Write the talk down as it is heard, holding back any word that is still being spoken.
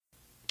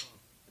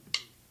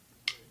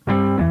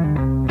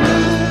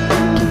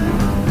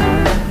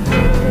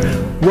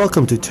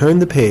welcome to Turn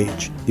the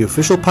Page, the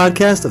official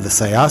podcast of the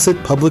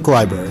Syosset Public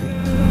Library.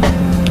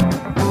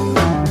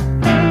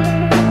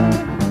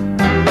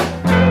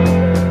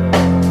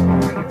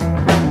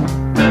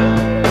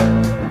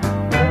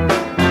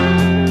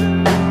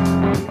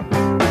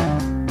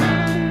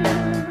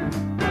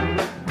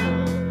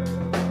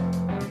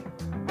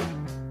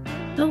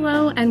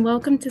 Hello, and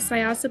welcome to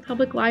Syosset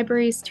Public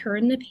Library's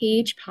Turn the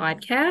Page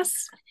podcast.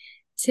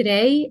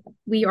 Today,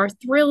 we are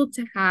thrilled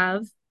to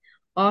have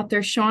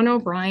author Sean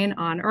O'Brien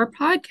on our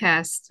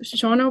podcast.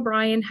 Sean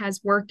O'Brien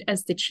has worked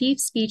as the chief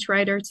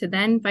speechwriter to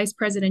then Vice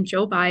President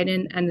Joe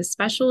Biden and the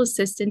special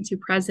assistant to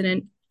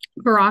President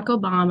Barack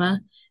Obama,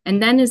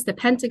 and then as the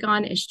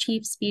Pentagon as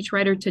chief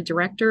speechwriter to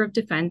Director of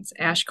Defense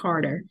Ash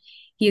Carter.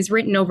 He has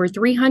written over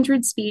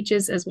 300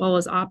 speeches as well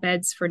as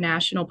op-eds for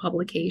national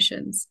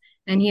publications,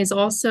 and he is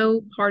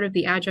also part of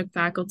the adjunct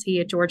faculty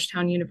at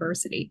Georgetown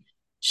University.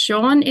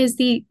 Sean is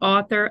the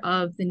author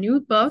of the new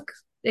book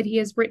that he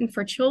has written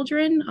for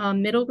children,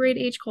 middle grade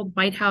age, called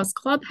House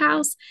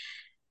Clubhouse.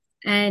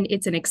 And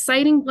it's an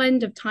exciting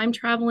blend of time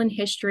travel and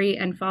history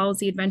and follows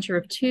the adventure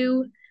of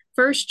two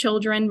first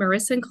children,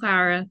 Marissa and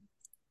Clara,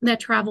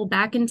 that travel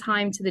back in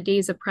time to the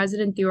days of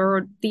President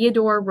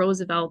Theodore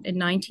Roosevelt in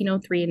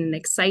 1903 in an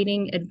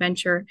exciting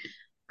adventure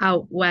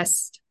out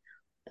west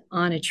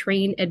on a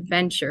train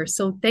adventure.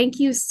 So thank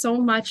you so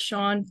much,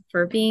 Sean,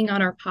 for being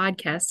on our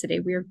podcast today.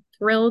 We're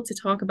thrilled to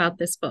talk about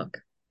this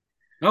book.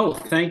 Oh,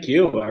 thank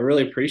you. I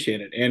really appreciate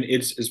it. And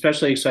it's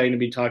especially exciting to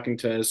be talking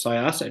to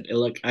Syosset.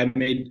 Look, I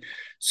made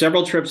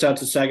several trips out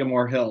to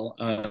Sagamore Hill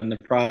in the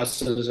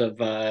process of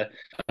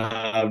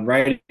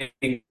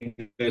writing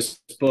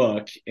this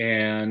book.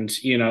 And,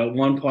 at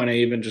one point I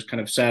even just kind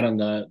of sat on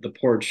the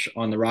porch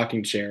on the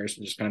rocking chairs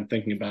and just kind of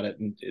thinking about it.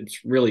 And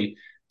it's really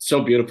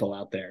so beautiful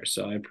out there.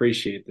 So I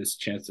appreciate this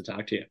chance to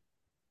talk to you.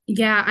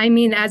 Yeah, I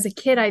mean, as a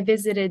kid, I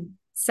visited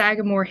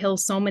Sagamore Hill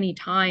so many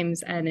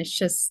times, and it's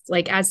just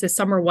like, as the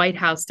summer White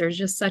House, there's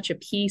just such a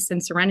peace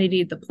and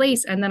serenity to the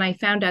place. And then I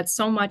found out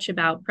so much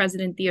about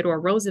President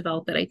Theodore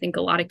Roosevelt that I think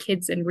a lot of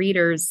kids and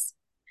readers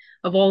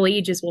of all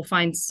ages will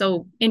find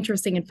so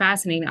interesting and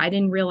fascinating. I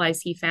didn't realize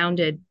he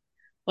founded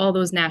all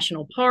those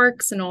national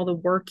parks and all the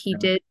work he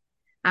did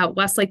out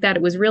west like that.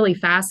 It was really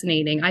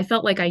fascinating. I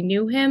felt like I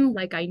knew him,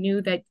 like I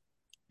knew that,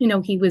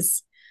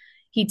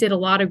 he did a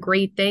lot of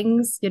great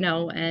things,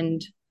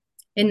 and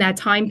in that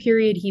time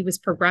period, he was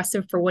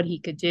progressive for what he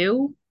could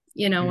do,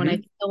 and I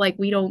feel like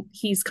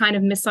he's kind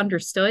of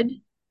misunderstood.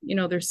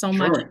 There's so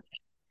much,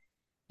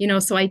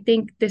 so I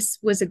think this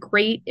was a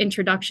great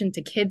introduction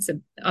to kids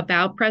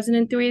about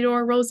President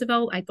Theodore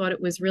Roosevelt. I thought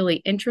it was really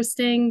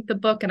interesting, the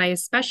book, and I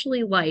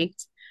especially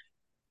liked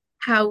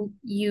how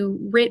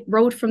you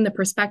wrote from the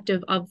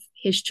perspective of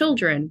his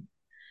children,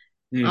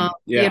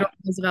 Theodore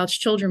Roosevelt's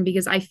children,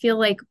 because I feel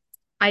like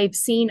I've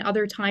seen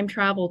other time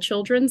travel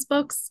children's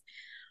books,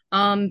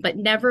 but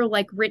never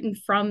like written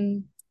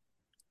from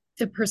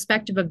the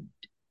perspective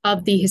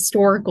of the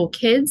historical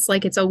kids.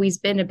 Like it's always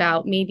been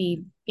about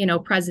maybe,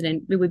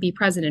 it would be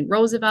President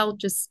Roosevelt,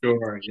 just,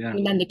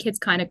 and then the kids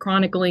kind of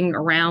chronicling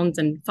around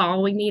and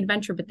following the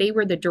adventure, but they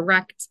were the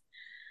direct,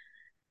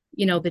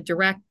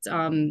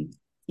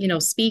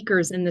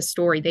 speakers in the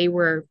story. They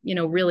were,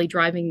 really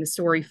driving the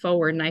story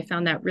forward. And I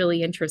found that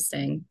really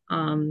interesting.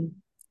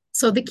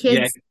 So the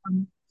kids,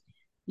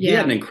 he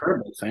had an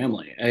incredible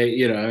family.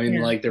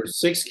 Like there were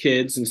 6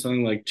 kids and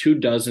something like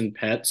 24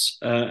 pets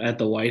at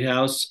the White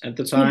House at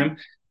the time.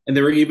 And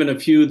there were even a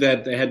few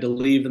that they had to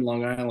leave in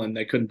Long Island.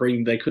 They couldn't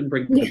bring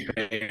the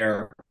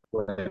bear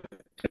with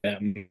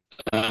them.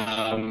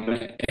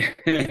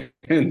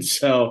 And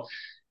so,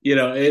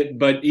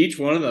 but each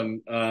one of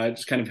them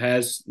just kind of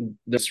has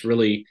this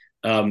really,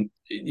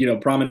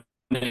 prominent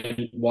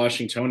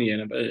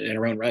Washingtonian in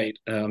her own right.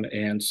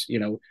 And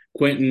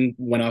Quentin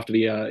went off to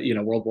be a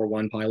World War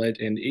I pilot,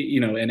 and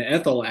and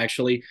Ethel,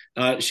 actually,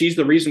 she's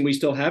the reason we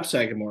still have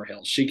Sagamore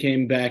Hill. She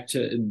came back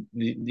to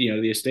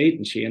the estate,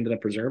 and she ended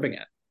up preserving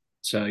it.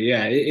 So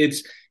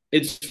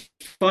it's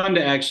fun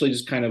to actually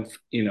just kind of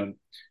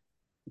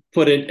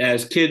put it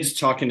as kids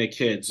talking to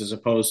kids, as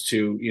opposed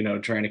to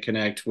trying to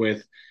connect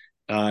with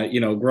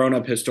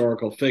grown-up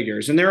historical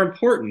figures. And they're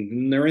important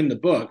and they're in the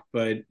book,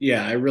 but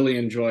I really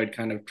enjoyed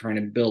kind of trying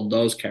to build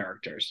those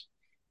characters.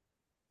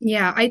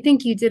 Yeah, I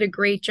think you did a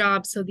great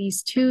job. So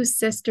these two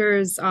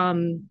sisters,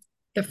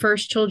 the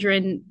first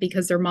children,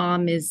 because their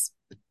mom is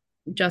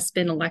just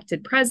been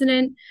elected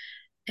president,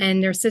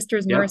 and their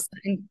sisters, Marissa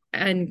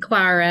and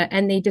Clara,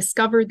 and they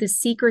discovered the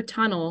secret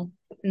tunnel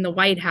in the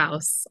White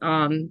House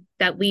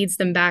that leads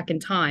them back in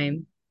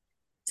time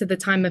to the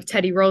time of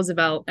Teddy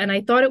Roosevelt. And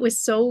I thought it was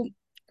so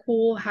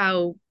cool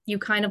how you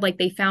kind of like,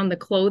 they found the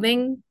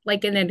clothing,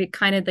 like, and then it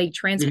kind of, they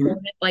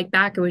transported it like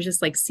back. It was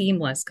just like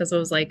seamless, because it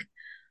was like,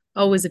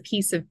 it was a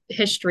piece of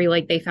history.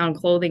 Like they found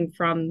clothing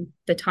from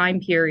the time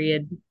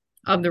period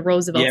of the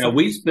Roosevelt. Yeah,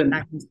 we spent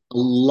a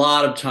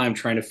lot of time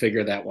trying to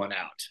figure that one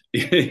out.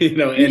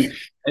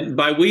 And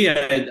by we,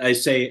 I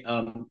say,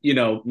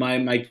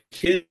 my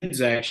kids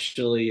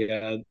actually,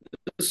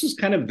 this is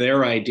kind of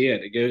their idea,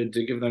 to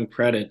give them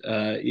credit.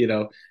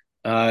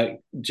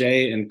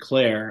 Jay and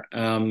Claire,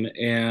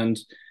 and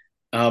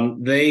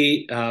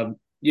they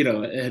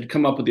had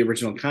come up with the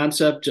original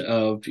concept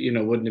of,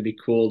 wouldn't it be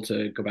cool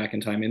to go back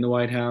in time in the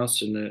White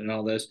House and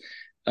all this,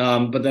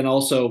 but then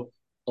also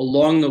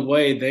along the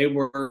way they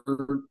were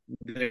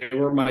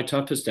my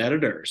toughest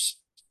editors,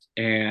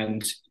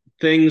 and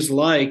things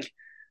like,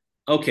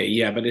 okay,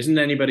 yeah, but isn't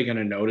anybody going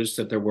to notice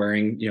that they're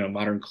wearing,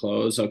 modern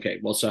clothes? Okay,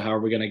 well, so how are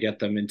we going to get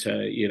them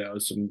into,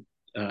 some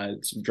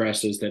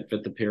dresses that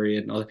fit the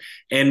period and all that?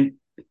 And,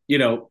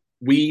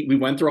 we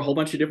went through a whole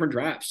bunch of different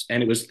drafts,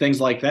 and it was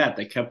things like that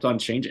that kept on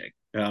changing.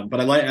 But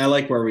I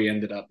like where we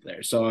ended up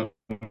there. So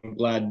I'm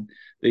glad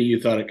that you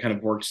thought it kind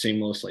of worked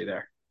seamlessly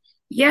there.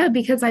 Yeah,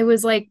 because I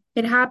was like,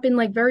 it happened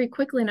like very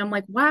quickly, and I'm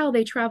like, wow,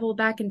 they traveled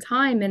back in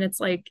time, and it's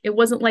like it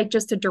wasn't like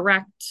just a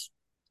direct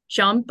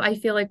jump. I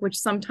feel like which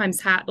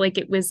sometimes like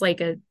it was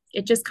like it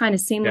just kind of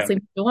Yeah. seamlessly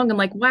moved along. I'm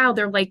like, wow,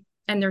 they're like,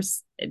 and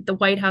there's the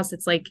White House.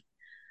 It's like,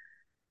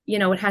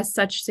 it has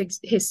such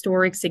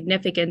historic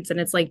significance, and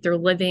it's like they're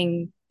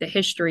living the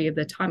history of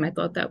the time. I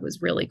thought that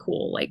was really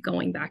cool, like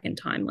going back in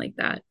time like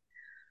that.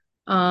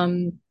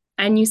 Um,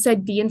 and you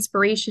said the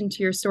inspiration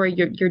to your story,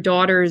 your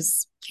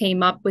daughters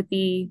came up with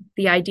the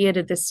idea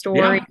to this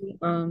story.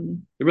 Yeah.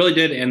 It really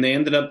did, and they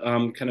ended up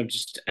kind of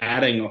just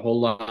adding a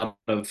whole lot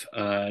of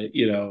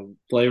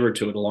flavor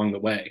to it along the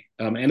way.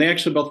 And they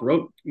actually both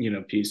wrote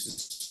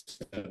pieces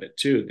of it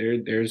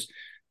too.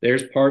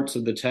 There's parts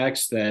of the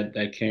text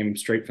that came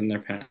straight from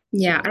their pen.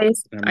 Yeah,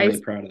 So I'm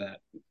really proud of that.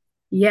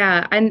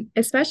 yeah, and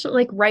especially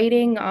like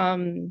writing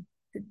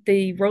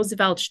the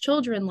Roosevelt's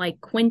children,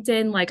 like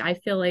Quentin, like I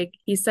feel like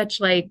he's such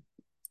like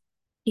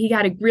he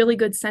got a really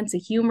good sense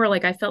of humor.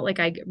 Like I felt like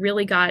I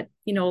really got,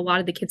 a lot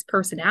of the kids'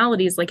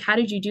 personalities. Like, how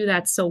did you do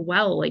that so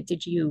well? Like,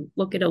 did you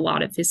look at a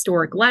lot of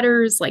historic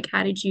letters? Like,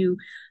 how did you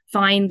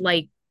find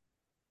like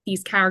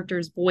these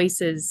characters'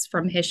 voices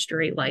from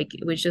history? Like,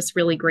 it was just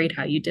really great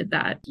how you did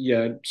that.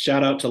 Yeah,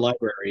 shout out to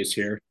libraries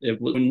here.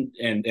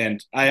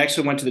 And I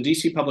actually went to the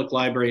DC Public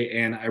Library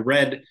and I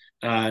read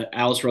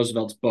Alice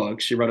Roosevelt's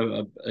book. She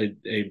wrote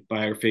a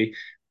biography.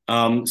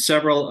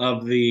 Several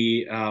of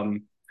the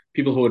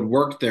people who had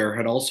worked there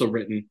had also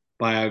written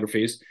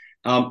biographies.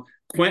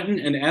 Quentin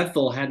and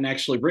Ethel hadn't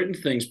actually written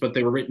things, but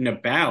they were written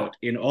about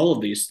in all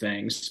of these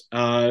things,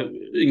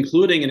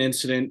 including an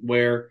incident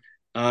where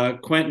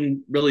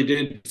Quentin really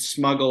did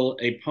smuggle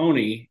a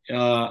pony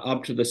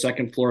up to the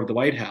second floor of the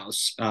White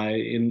House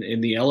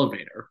in the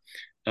elevator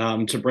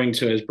to bring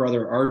to his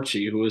brother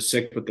Archie, who was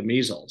sick with the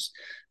measles.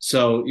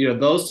 So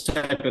those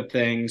type of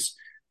things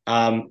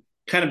kind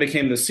of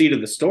became the seed of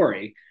the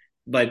story.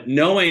 But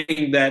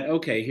knowing that,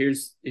 okay,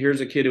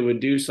 here's a kid who would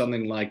do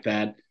something like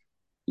that,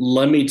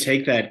 let me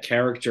take that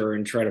character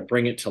and try to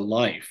bring it to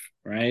life,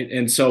 right?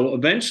 And so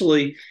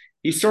eventually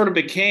he sort of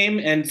became,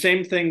 and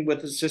same thing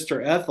with his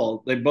sister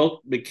Ethel, they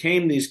both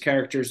became these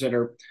characters that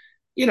are,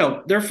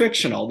 they're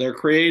fictional, they're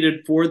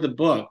created for the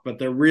book, but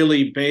they're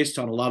really based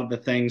on a lot of the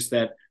things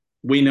that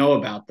we know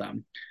about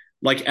them.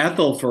 Like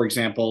Ethel, for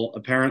example,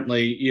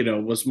 apparently,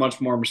 was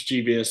much more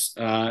mischievous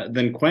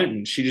than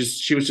Quentin. She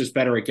was just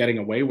better at getting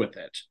away with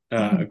it,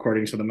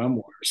 according to the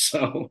memoirs.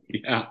 So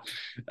yeah,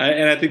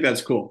 and I think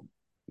that's cool.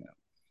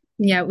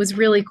 Yeah, it was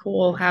really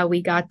cool how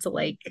we got to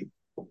like,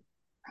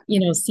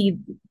 see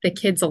the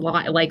kids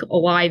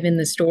alive in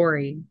the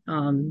story,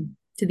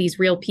 to these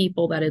real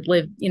people that had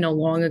lived,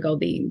 long ago,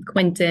 the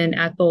Quentin,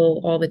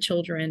 Ethel, all the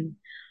children.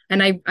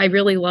 And I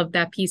really loved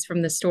that piece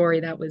from the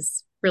story. That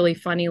was really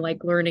funny,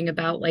 like learning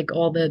about like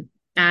all the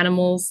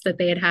animals that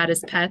they had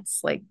as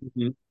pets. Like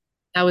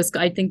that was,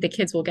 I think the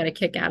kids will get a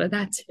kick out of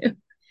that too.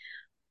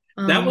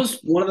 That was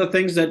one of the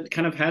things that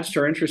kind of hatched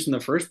our interest in the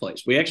first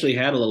place. We actually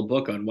had a little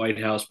book on White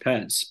House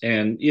pets,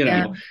 and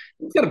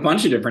it's got a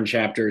bunch of different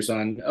chapters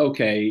on.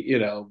 Okay,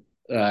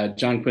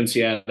 John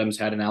Quincy Adams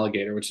had an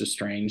alligator, which is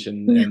strange,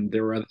 and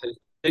there were other things.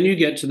 Then you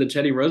get to the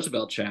Teddy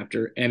Roosevelt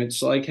chapter, and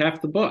it's like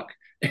half the book.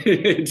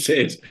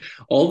 It's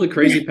all the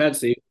crazy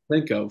pets that you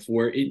think of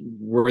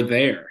were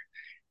there,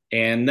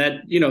 and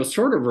that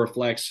sort of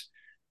reflects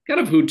kind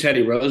of who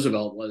Teddy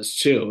Roosevelt was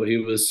too. He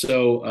was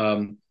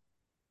so.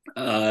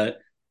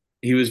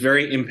 He was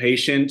very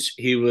impatient.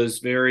 He was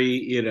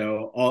very,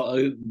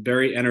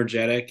 very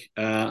energetic.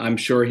 I'm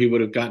sure he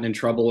would have gotten in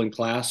trouble in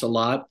class a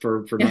lot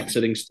for not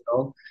sitting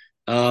still.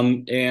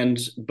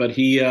 But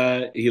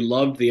he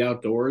loved the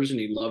outdoors and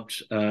he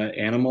loved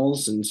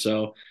animals, and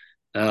so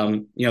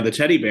the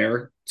teddy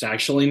bear, it's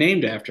actually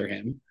named after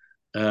him.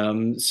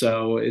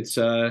 So it's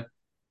kind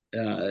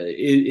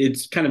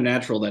of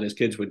natural that his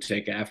kids would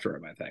take after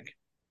him, I think.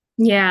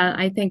 Yeah,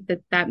 I think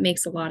that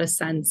makes a lot of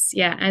sense.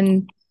 Yeah,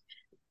 and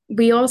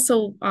we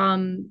also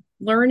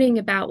learning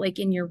about like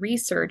in your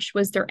research,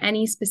 was there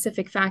any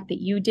specific fact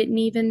that you didn't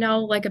even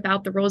know like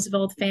about the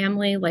Roosevelt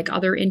family, like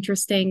other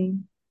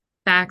interesting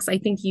facts? I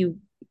think you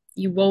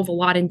wove a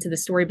lot into the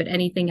story, but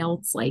anything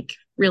else like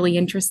really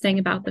interesting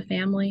about the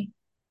family?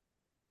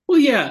 Well,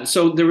 yeah.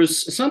 So there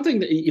was something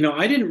that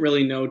I didn't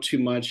really know too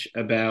much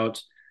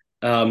about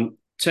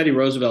Teddy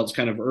Roosevelt's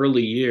kind of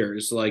early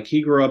years. Like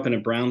he grew up in a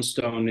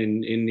brownstone in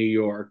New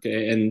York,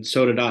 and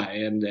so did I,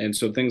 and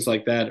so things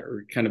like that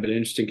are kind of an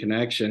interesting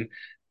connection.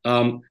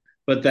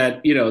 But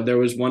that, there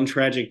was one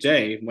tragic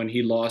day when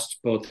he lost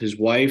both his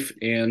wife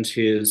and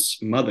his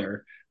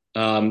mother,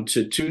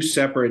 to two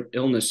separate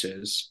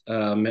illnesses,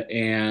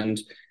 and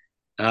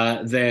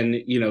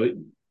then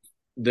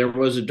there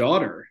was a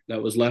daughter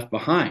that was left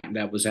behind.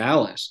 That was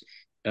Alice.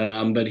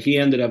 But he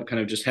ended up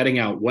kind of just heading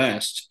out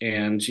west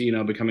and,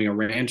 becoming a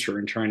rancher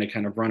and trying to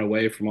kind of run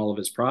away from all of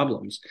his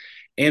problems.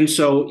 And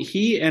so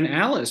he and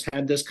Alice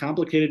had this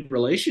complicated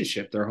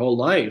relationship their whole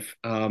life,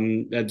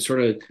 that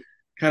sort of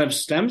kind of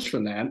stems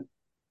from that.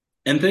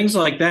 And things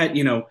like that,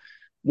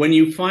 when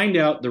you find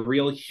out the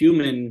real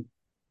human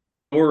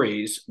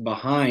stories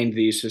behind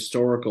these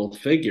historical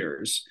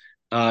figures,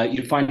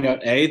 you find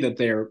out that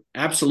they're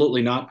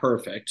absolutely not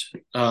perfect.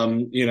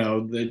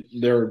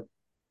 That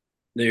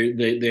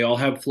they all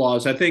have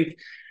flaws. I think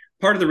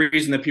part of the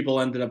reason that people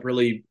ended up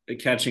really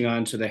catching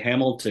on to the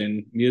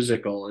Hamilton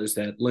musical is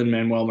that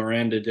Lin-Manuel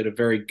Miranda did a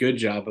very good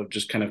job of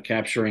just kind of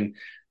capturing,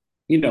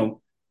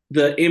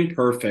 the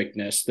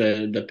imperfectness,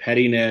 the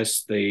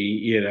pettiness,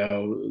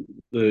 the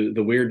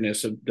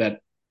weirdness of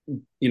that,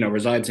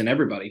 resides in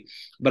everybody.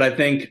 But I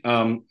think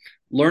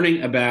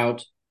learning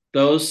about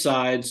those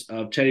sides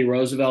of Teddy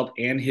Roosevelt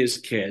and his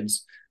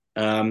kids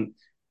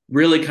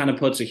really kind of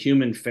puts a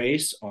human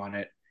face on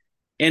it.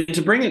 And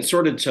to bring it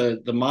sort of to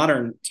the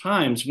modern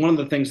times, one of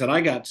the things that I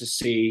got to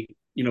see,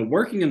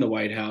 working in the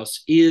White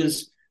House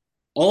is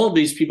all of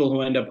these people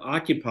who end up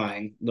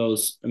occupying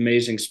those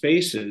amazing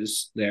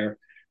spaces there,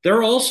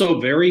 they're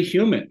also very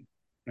human,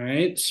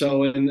 right?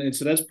 So, and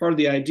so that's part of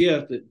the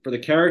idea that for the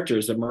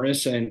characters of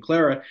Marissa and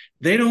Clara,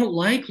 they don't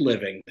like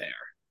living there.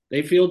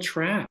 They feel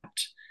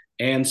trapped.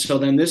 And so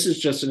then this is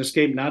just an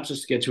escape, not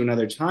just to get to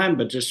another time,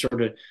 but just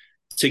sort of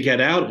to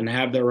get out and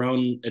have their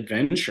own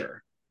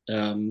adventure,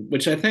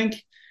 which I think,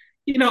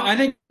 I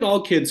think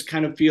all kids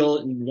kind of feel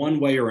in one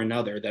way or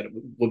another that it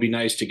would be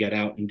nice to get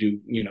out and do,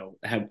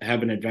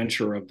 have an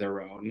adventure of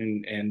their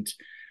own. And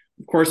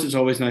of course, it's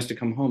always nice to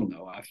come home,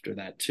 though, after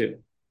that, too.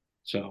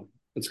 So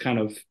it's kind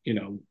of,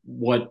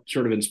 what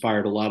sort of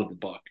inspired a lot of the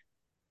book.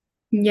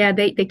 Yeah,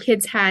 the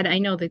kids had, I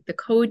know that the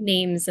code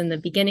names in the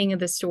beginning of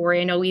the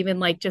story. I know even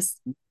like just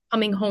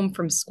coming home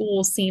from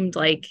school seemed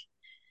like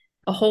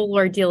a whole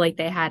ordeal. Like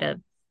they had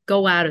to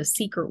go out a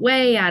secret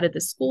way out of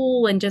the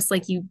school, and just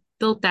like you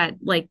built that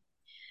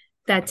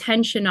that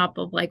tension up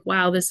of like,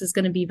 wow, this is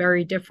going to be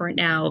very different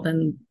now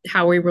than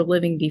how we were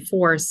living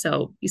before.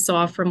 So you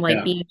saw from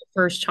like being the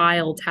first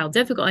child how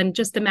difficult, and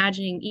just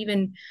imagining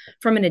even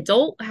from an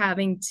adult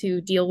having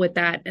to deal with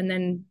that, and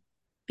then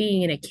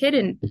being a kid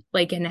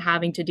and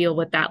having to deal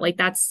with that, like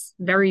that's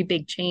very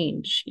big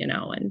change,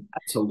 and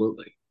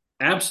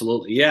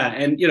absolutely yeah.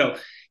 And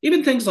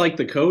even things like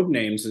the code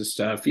names and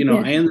stuff, I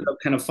ended up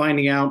kind of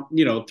finding out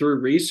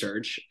through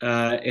research,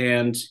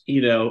 and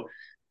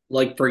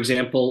like, for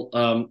example,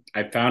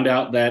 I found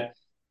out that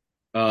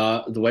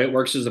the way it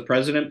works is the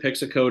president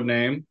picks a code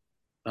name,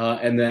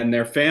 and then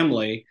their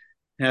family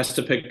has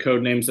to pick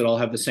code names that all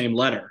have the same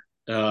letter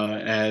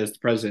as the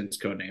president's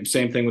code name.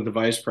 Same thing with the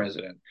vice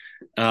president.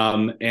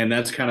 And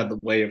that's kind of the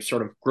way of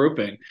sort of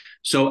grouping.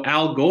 So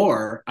Al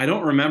Gore, I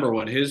don't remember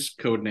what his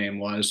code name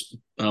was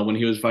when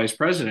he was vice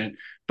president,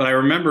 but I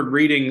remembered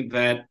reading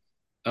that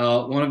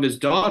one of his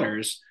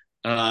daughters,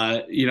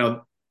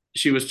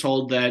 she was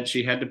told that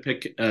she had to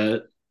pick a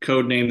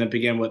code name that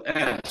began with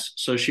S.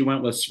 So she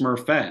went with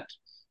Smurfette.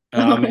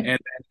 And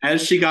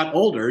as she got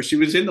older, she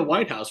was in the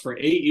White House for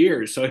 8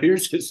 years. So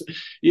here's this,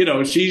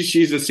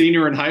 she's a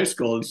senior in high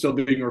school and still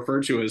being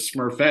referred to as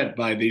Smurfette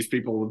by these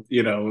people,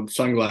 with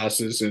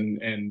sunglasses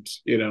and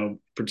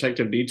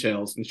protective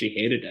details, and she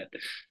hated it.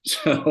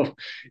 So,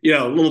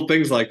 little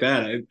things like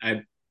that,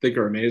 I think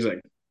are amazing.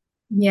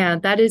 Yeah,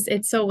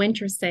 it's so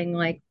interesting.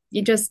 Like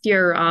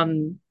your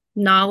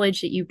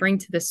knowledge that you bring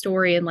to the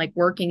story, and like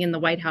working in the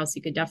White House,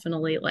 you could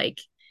definitely like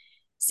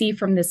see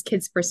from this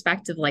kid's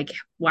perspective, like,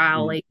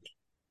 wow, like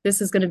this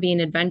is going to be an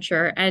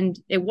adventure. And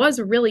it was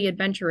a really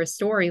adventurous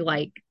story,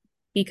 like,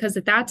 because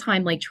at that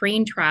time, like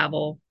train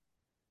travel,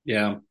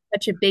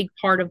 such a big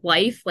part of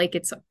life. Like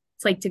it's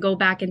like to go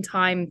back in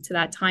time to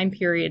that time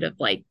period of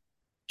like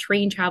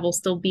train travel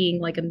still being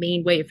like a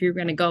main way. If you're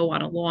going to go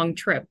on a long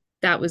trip,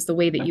 that was the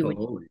way that you would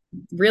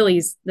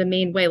really, the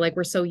main way. Like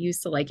we're so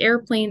used to like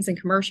airplanes and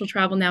commercial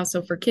travel now.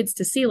 So for kids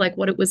to see like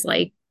what it was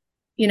like,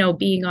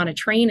 being on a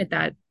train at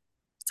that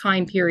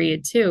time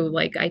period too,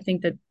 like I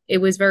think that it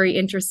was very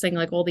interesting,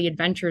 like all the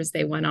adventures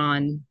they went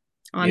on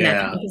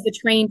that, because the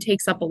train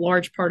takes up a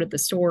large part of the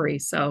story.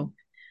 So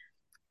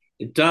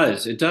it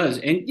does.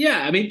 And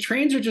I mean,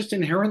 trains are just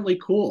inherently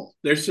cool.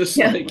 There's just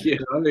like,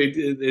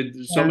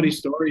 there's so many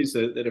stories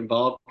that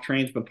involve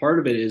trains, but part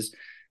of it is,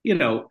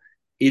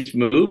 it's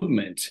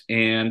movement,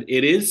 and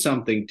it is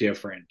something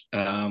different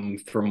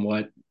from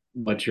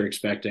what you're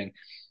expecting.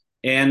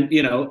 And,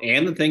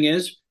 and the thing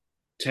is,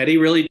 Teddy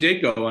really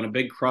did go on a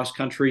big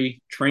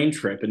cross-country train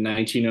trip in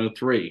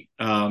 1903,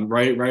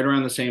 right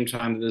around the same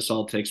time that this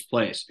all takes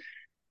place.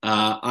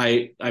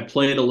 I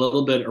played a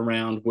little bit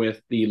around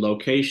with the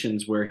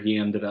locations where he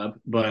ended up,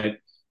 but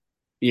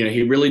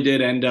he really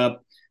did end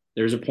up.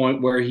 There's a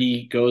point where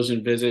he goes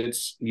and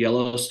visits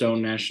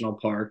Yellowstone National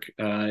Park,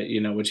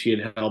 which he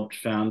had helped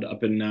found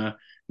up in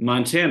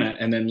Montana,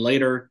 and then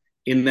later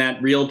in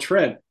that real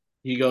trip,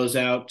 he goes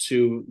out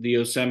to the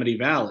Yosemite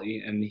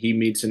Valley and he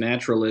meets a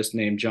naturalist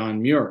named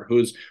John Muir,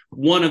 who's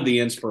one of the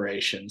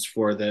inspirations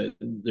for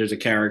there's a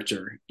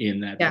character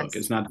in that book.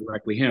 It's not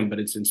directly him, but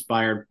it's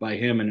inspired by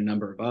him and a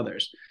number of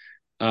others.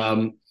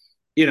 So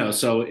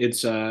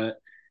it's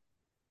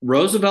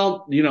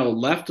Roosevelt,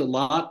 left a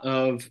lot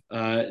of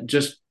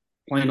just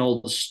plain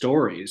old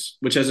stories,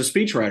 which as a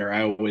speechwriter,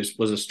 I always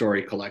was a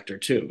story collector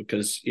too,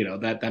 because,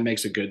 that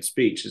makes a good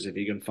speech is if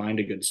you can find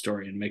a good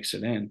story and mix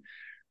it in.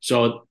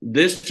 So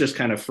this just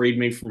kind of freed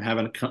me from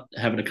having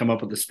to come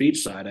up with the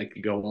speech side. I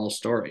could go all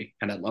story,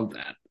 and I love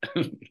that.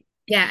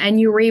 Yeah, and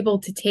you were able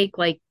to take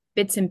like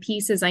bits and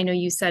pieces. I know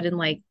you said in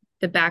like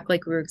the back,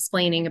 like we were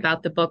explaining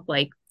about the book,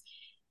 like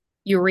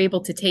you were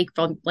able to take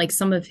from like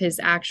some of his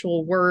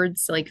actual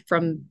words, like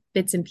from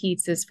bits and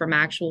pieces from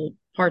actual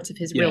parts of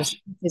his real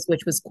speeches,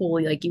 which was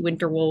cool. Like you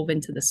interwove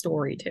into the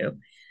story too.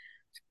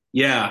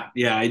 Yeah.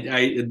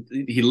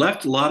 He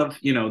left a lot of,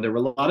 there were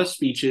a lot of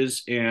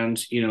speeches and,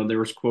 there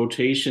was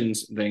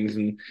quotations, things,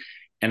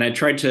 and I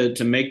tried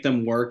to make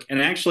them work.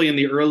 And actually in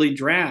the early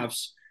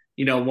drafts,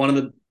 one of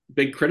the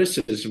big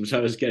criticisms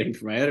I was getting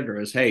from my editor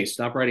is, hey,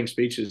 stop writing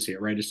speeches here,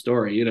 write a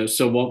story,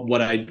 so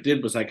what I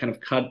did was I kind of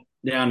cut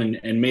down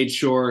and made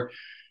sure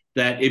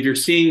that if you're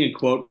seeing a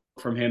quote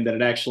from him, that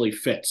it actually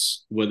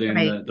fits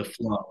within the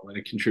flow and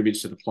it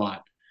contributes to the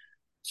plot.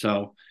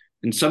 So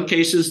in some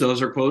cases,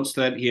 those are quotes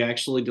that he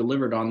actually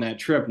delivered on that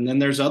trip. And then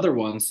there's other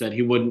ones that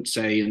he wouldn't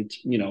say,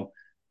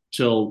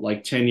 till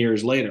like 10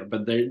 years later.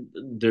 But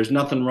there's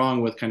nothing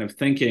wrong with kind of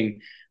thinking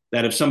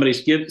that if somebody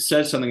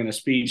says something in a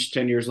speech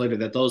 10 years later,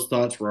 that those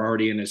thoughts were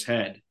already in his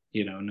head,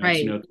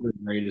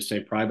 ready to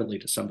say privately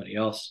to somebody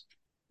else.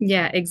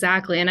 Yeah,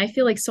 exactly. And I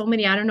feel like so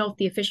many, I don't know if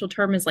the official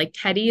term is like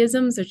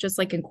Teddyisms, it's just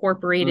like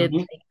incorporated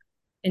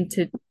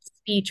into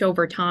speech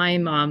over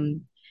time.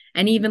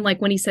 And even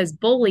like when he says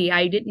bully,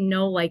 I didn't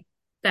know like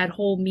that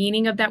whole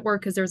meaning of that word,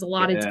 because there's a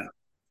lot of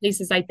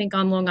places. I think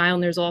on Long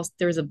Island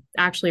there's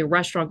actually a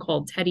restaurant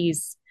called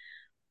Teddy's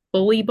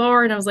Bully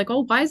Bar, and I was like,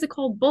 oh, why is it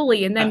called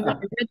bully? And then when I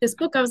read this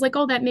book, I was like,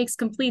 oh, that makes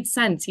complete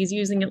sense. He's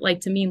using it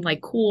like to mean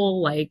like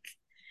cool, like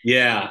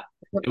it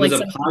was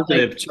a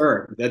positive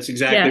term. That's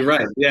exactly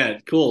right. Yeah,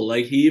 cool.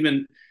 Like he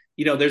even,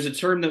 there's a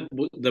term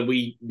that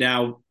we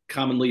now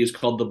commonly use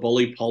called the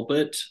bully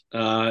pulpit,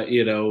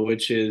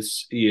 which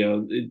is,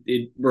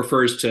 it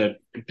refers to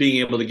being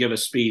able to give a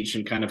speech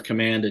and kind of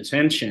command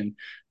attention.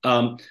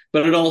 But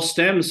it all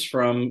stems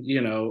from,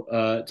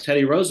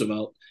 Teddy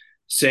Roosevelt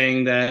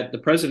saying that the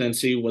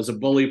presidency was a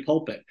bully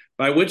pulpit,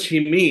 by which he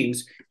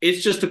means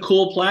it's just a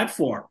cool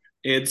platform.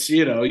 It's,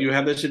 you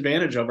have this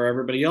advantage over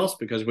everybody else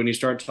because when you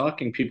start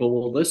talking, people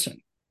will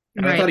listen.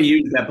 And I thought he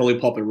used that bully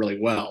pulpit really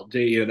well.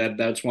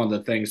 That's one of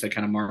the things that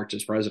kind of marked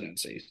his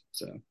presidency.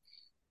 So.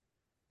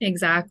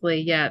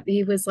 Exactly. Yeah.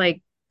 He was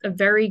like a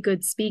very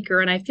good speaker.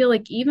 And I feel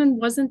like even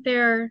wasn't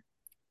there,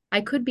 I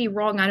could be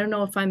wrong. I don't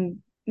know if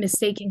I'm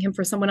mistaking him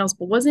for someone else,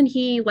 but wasn't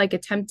he like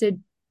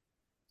attempted,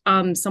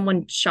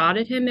 someone shot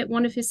at him at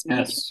one of his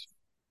speeches? Yes.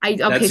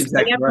 So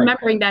I am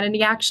remembering that, and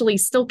he actually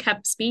still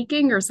kept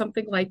speaking or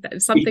something like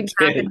that. Something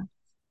happened.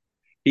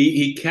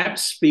 He kept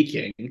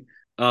speaking.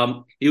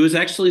 He was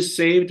actually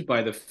saved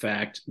by the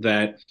fact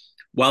that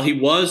while he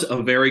was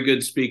a very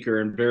good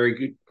speaker and very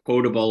good,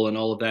 quotable and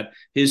all of that,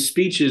 his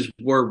speeches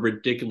were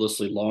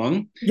ridiculously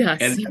long. Yes.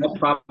 And that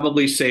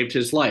probably saved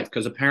his life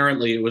because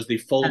apparently it was the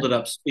folded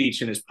up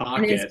speech in his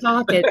pocket. In his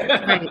pocket,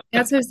 right.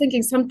 That's what I was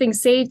thinking. Something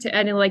saved,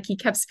 and like he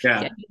kept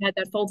speaking. He had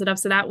that folded up.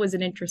 So that was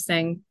an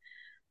interesting.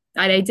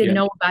 I didn't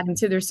know about him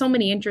too. There's so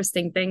many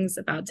interesting things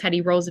about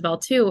Teddy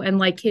Roosevelt too. And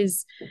like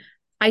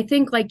I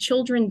think like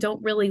children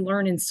don't really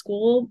learn in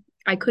school.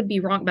 I could be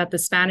wrong about the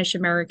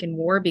Spanish-American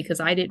War because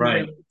I didn't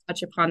really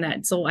touch upon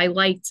that. So I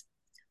liked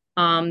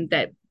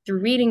that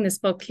through reading this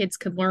book, kids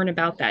could learn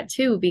about that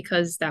too,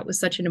 because that was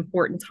such an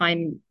important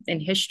time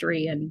in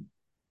history. And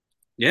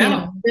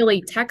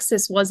really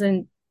Texas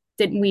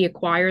didn't we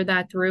acquire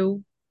that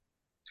through?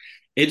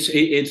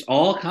 It's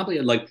all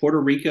complicated, like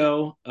Puerto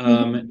Rico,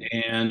 and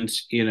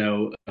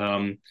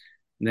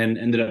then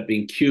ended up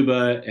being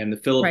Cuba and the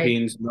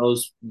Philippines. And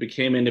those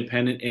became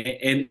independent,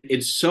 and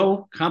it's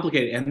so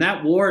complicated. And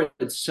that war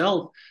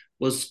itself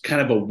was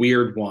kind of a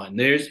weird one.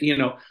 There's,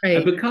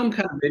 I've become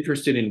kind of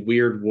interested in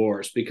weird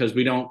wars because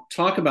we don't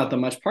talk about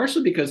them much,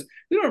 partially because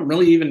we don't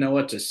really even know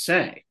what to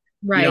say.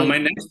 Right. My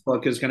next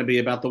book is going to be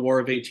about the War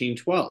of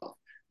 1812,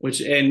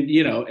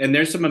 and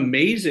there's some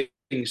amazing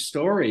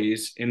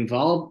stories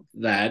involved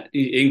that,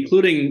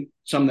 including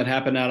some that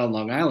happened out on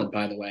Long Island,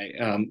 by the way,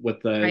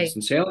 with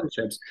some sailing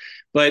ships.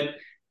 But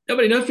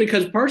nobody knows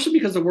partially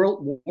because the War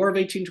of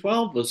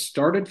 1812 was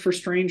started for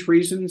strange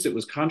reasons. It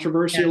was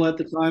controversial at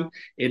the time.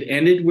 It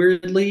ended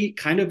weirdly,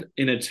 kind of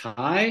in a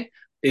tie,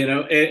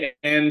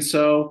 and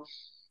so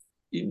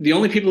the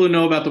only people who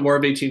know about the War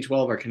of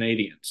 1812 are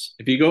Canadians.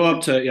 If you go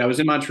up to, I was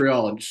in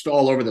Montreal and just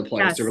all over the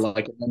place. They were Yes.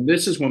 like, and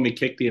this is when we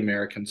kicked the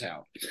Americans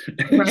out.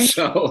 Right.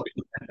 So,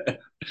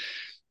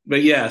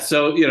 but yeah,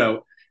 so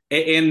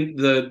and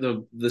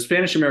the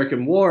Spanish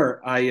American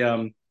War,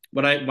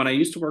 when I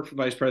used to work for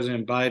Vice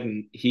President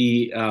Biden,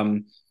 he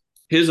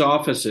his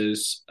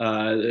offices,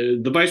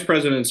 the vice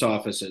president's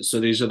offices, so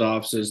these are the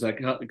offices that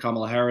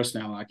Kamala Harris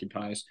now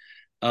occupies,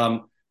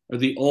 are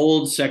the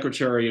old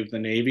Secretary of the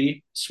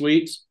Navy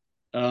suites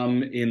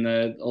in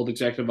the old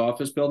executive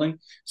office building.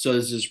 So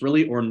there's this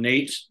really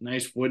ornate,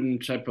 nice wooden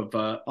type of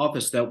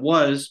office that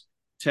was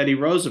Teddy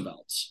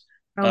Roosevelt's.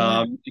 Oh,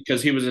 wow.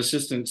 Because he was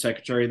Assistant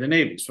Secretary of the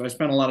Navy. So I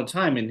spent a lot of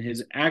time in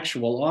his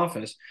actual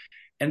office.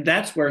 And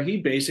that's where he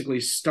basically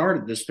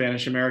started the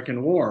Spanish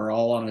American War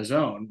all on his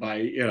own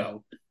by,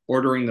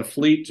 ordering the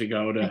fleet to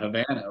go to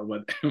Havana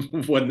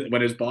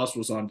when his boss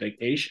was on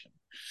vacation.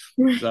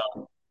 So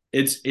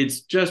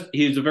it's just,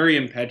 he's a very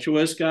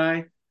impetuous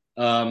guy.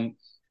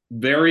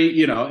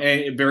 Very,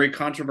 very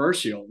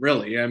controversial,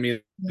 really. I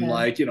mean,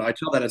 I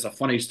tell that as a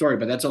funny story,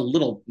 but that's a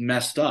little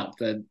messed up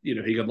that,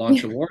 he could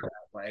launch a war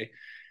that way.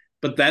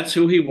 But that's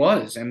who he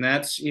was. And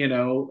that's,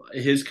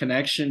 his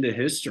connection to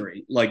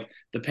history. Like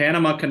the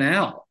Panama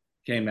Canal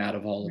came out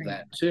of all of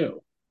that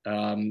too.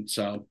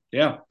 So,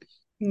 yeah.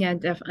 Yeah,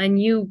 definitely.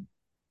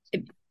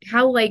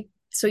 And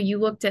so you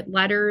looked at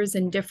letters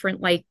and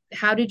different,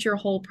 how did your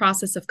whole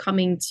process of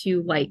coming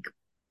to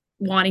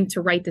wanting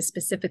to write this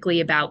specifically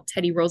about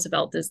Teddy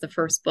Roosevelt as the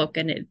first book,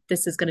 and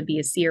this is going to be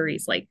a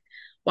series?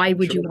 Why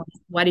did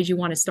you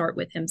want to start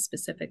with him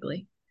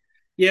specifically?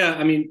 Yeah,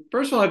 I mean,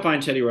 first of all, I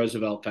find Teddy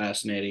Roosevelt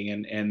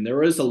fascinating, and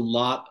there is a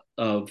lot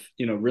of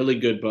really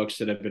good books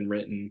that have been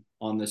written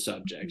on the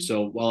subject. Mm-hmm.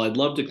 So while I'd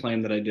love to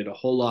claim that I did a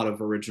whole lot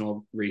of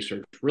original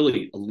research,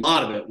 really a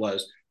lot of it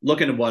was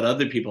looking at what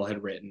other people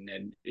had written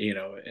and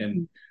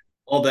mm-hmm.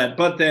 all that.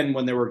 But then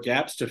when there were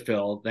gaps to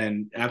fill,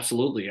 then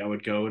absolutely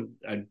I'd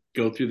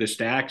go through the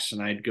stacks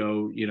and I'd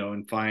go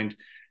and find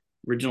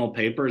original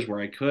papers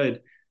where I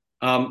could.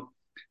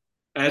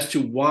 As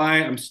to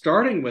why I'm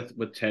starting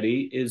with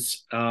Teddy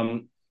is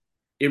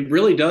it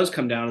really does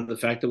come down to the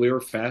fact that we were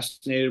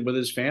fascinated with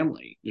his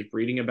family, just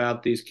reading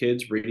about these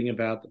kids, reading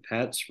about the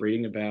pets,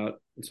 reading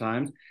about the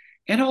times.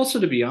 And also,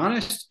 to be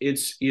honest,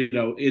 it's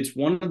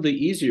one of the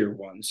easier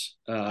ones.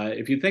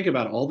 If you think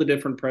about all the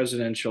different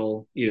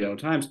presidential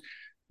times,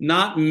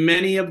 not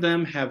many of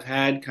them have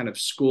had kind of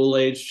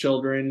school-age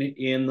children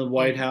in the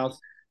White House.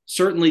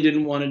 Certainly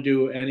didn't want to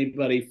do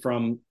anybody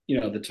from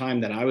the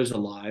time that I was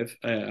alive.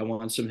 I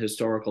want some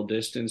historical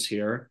distance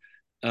here,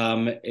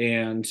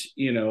 and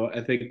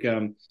I think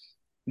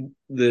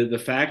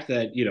the fact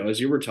that as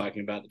you were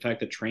talking about, the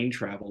fact that train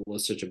travel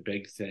was such a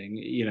big thing.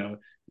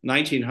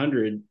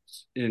 1900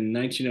 in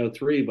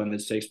 1903 when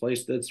this takes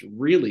place, that's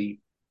really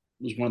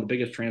was one of the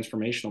biggest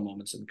transformational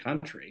moments in the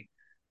country.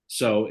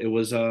 So it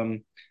was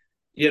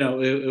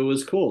it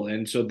was cool,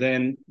 and so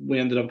then we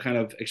ended up kind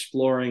of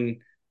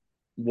exploring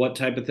what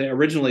type of thing.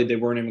 Originally, they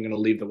weren't even going to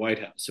leave the White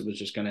House. It was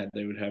just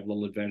they would have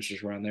little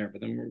adventures around there.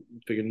 But then we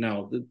figured,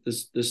 no,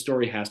 this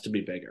story has to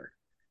be bigger.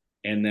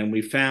 And then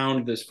we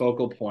found this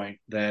focal point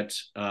that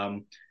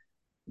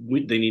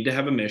they need to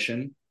have a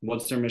mission.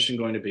 What's their mission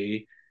going to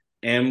be?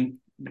 And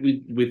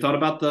we thought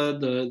about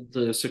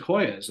the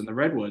sequoias and the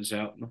redwoods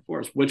out in the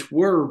forest, which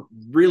were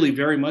really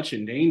very much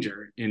in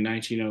danger in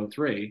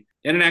 1903.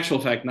 And in actual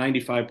fact,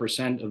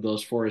 95% of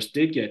those forests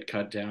did get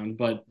cut down,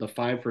 but the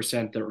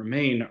 5% that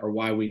remain are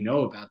why we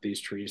know about these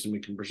trees and we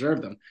can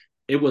preserve them.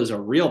 It was a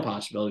real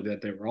possibility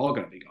that they were all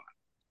going to be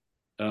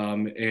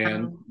gone.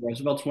 And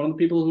Roosevelt's one of the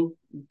people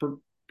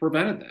who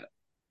prevented that.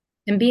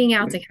 And being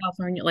out to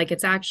California,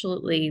 it's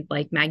absolutely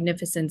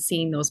magnificent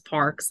seeing those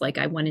parks.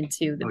 I went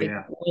into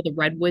where the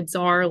redwoods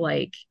are.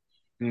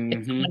 Mm-hmm.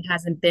 If someone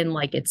hasn't been,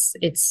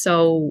 it's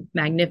so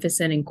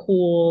magnificent and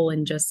cool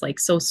and just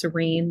so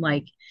serene,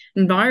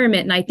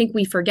 environment. And I think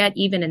we forget,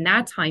 even in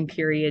that time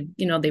period,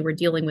 they were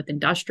dealing with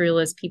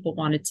industrialists. People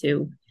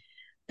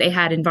they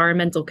had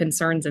environmental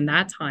concerns in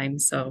that time.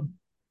 So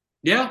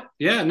no,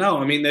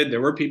 I mean, there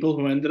were people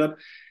who ended up,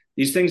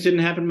 these things didn't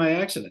happen by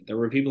accident. There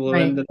were people who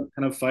ended up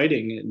kind of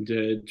fighting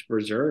to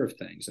preserve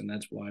things. And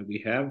that's why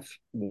we have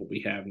what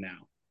we have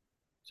now.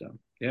 So,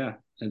 yeah,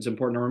 it's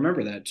important to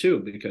remember that too,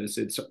 because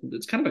it's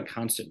kind of a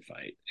constant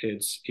fight.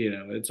 It's,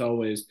 it's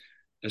always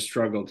a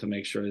struggle to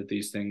make sure that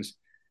these things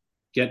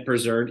get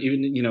preserved,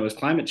 even, as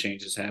climate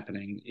change is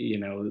happening.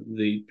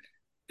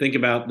 Think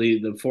about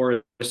the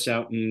forests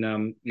out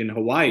in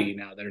Hawaii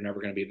now that are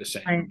never going to be the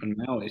same in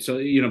Maui. So,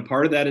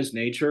 part of that is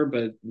nature,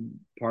 but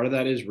part of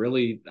that is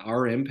really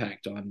our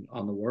impact on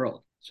the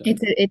world. So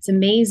it's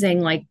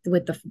amazing.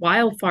 With the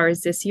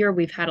wildfires this year,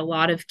 we've had a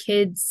lot of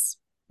kids,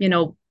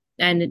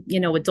 and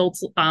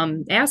adults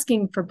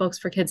asking for books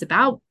for kids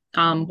about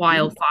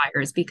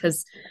wildfires,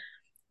 because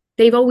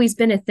they've always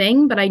been a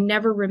thing, but I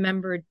never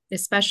remembered,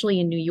 especially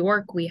in New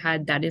York, we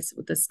had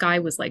the sky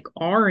was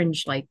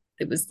orange,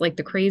 it was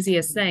the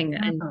craziest thing.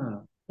 And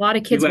a lot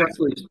of kids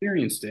actually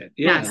experienced it.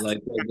 Yeah. Yes.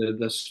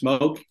 The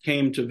smoke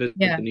came to visit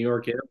the New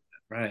York area.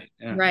 Right.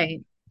 Yeah.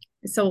 Right.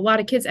 So a lot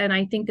of kids, and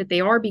I think that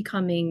they are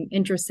becoming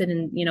interested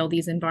in,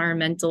 these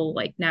environmental,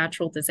 like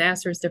natural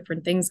disasters,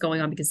 different things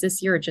going on, because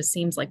this year it just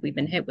seems like we've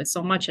been hit with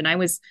so much. And I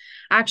was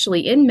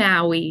actually in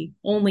Maui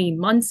only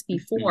months Mhm.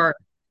 before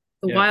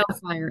the Yeah.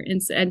 wildfire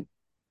incident. And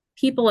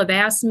people have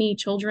asked me,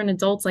 children,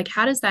 adults, like,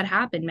 how does that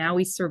happen?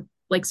 Maui's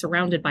like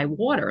surrounded by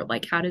water.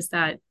 Like, how does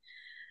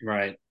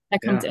Right.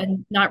 that come Yeah. to,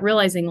 and not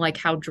realizing like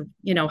how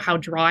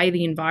dry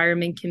the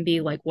environment can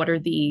be, like what are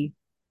the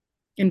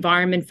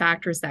environment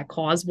factors that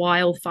cause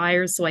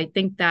wildfires. So I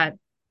think that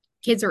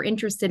kids are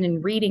interested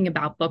in reading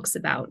about books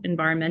about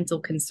environmental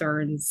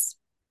concerns,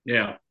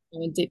 Yeah.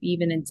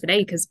 even in today,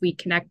 because we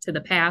connect to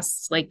the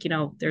past. Like,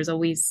 there's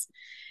always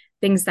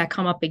things that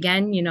come up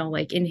again,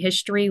 like in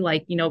history,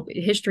 like,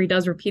 history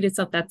does repeat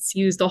itself. That's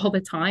used all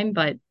the time,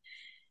 but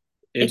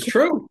it It's can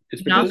true.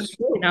 It's enough, because it's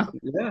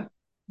true.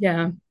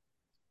 Yeah.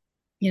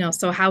 yeah.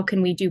 So how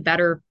can we do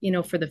better,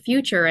 for the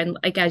future? And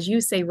like, as you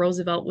say,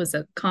 Roosevelt was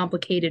a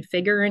complicated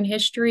figure in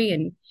history,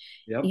 and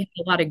he Yep. had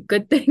a lot of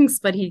good things,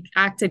 but he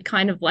acted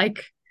kind of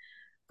like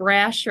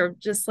brash or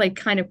just like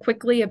kind of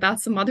quickly about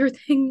some other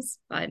things.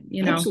 But,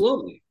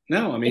 Absolutely.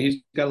 No, I mean it,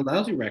 he's got a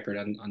lousy record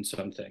on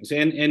some things.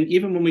 And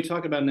even when we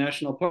talk about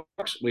national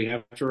parks, we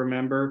have to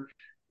remember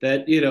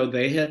that,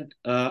 they had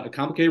a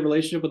complicated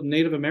relationship with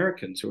Native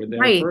Americans who were there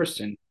right. first.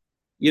 And,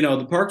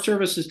 the Park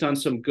Service has done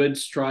some good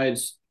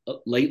strides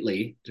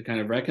lately to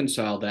kind of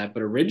reconcile that.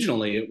 But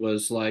originally it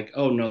was like,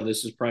 oh no,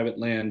 this is private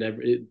land,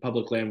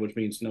 public land, which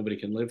means nobody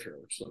can live here.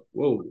 Which is like,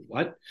 whoa,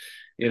 what?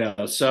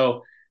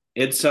 So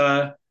it's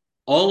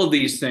all of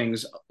these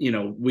things,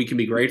 we can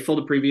be grateful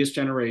to previous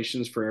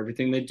generations for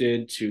everything they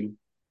did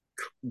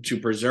to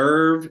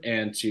preserve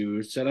and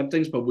to set up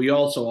things, but we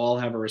also all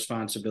have a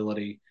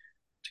responsibility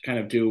to kind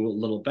of do a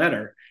little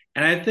better.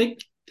 And I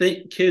think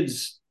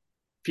kids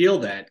feel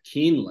that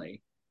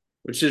keenly,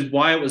 which is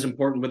why it was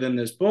important within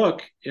this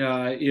book,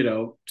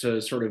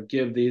 to sort of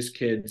give these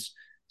kids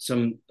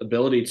some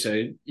ability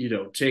to,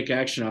 take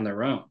action on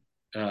their own,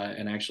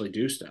 and actually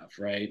do stuff,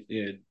 right?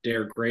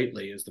 Dare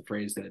greatly is the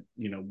phrase that,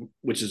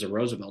 which is a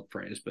Roosevelt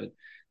phrase, but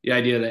the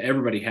idea that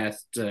everybody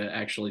has to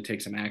actually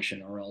take some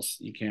action or else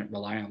you can't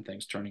rely on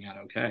things turning out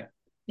okay.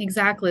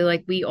 Exactly.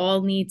 Like we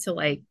all need to,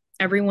 like,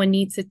 everyone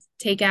needs to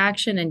take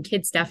action, and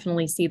kids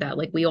definitely see that.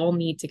 Like we all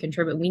need to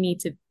contribute. We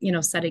need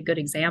to, set a good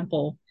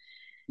example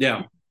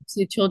Yeah,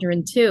 to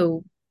children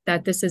too,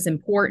 that this is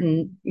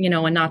important,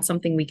 and not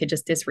something we could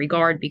just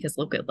disregard, because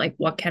look at like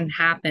what can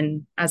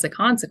happen as a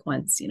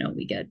consequence.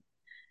 We get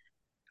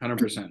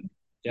 100%.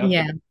 Yep.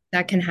 Yeah,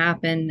 that can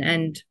happen.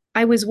 And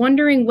I was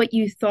wondering what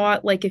you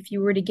thought, like if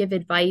you were to give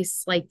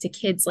advice like to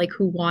kids like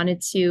who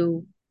wanted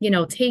to,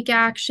 take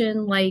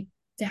action, like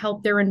to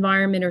help their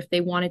environment, or if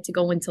they wanted to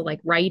go into like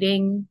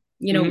writing,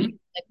 Mm-hmm.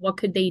 like what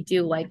could they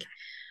do? Like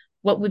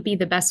what would be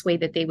the best way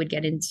that they would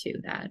get into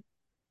that?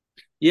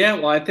 Yeah,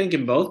 well, I think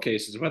in both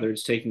cases, whether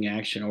it's taking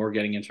action or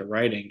getting into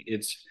writing,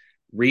 it's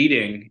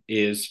reading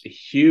is a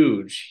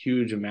huge,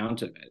 huge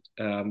amount of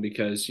it,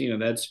 because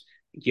that's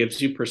it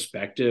gives you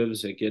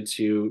perspectives, it gets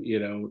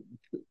you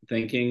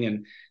thinking,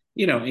 and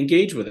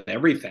engage with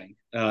everything.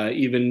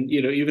 Even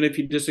if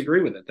you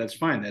disagree with it, that's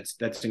fine.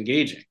 That's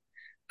engaging.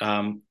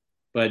 Um,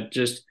 but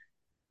just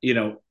you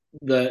know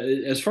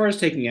the as far as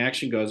taking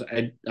action goes,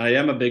 I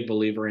am a big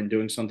believer in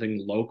doing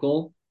something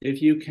local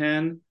if you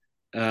can.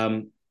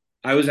 Um,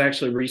 I was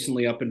actually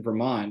recently up in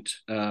Vermont,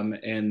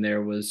 and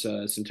there was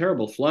some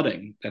terrible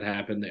flooding that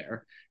happened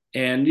there.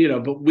 And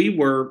but we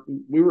were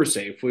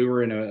safe. We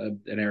were in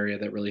an area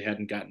that really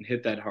hadn't gotten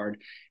hit that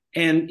hard.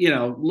 And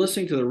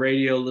listening to the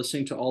radio,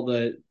 listening to all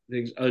the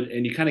things,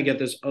 and you kind of get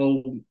this,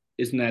 oh,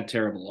 isn't that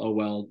terrible? Oh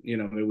well,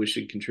 maybe we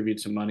should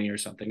contribute some money or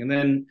something. And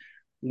then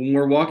when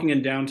we're walking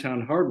in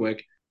downtown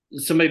Hardwick,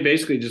 somebody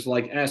basically just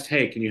like asked,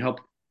 "Hey, can you help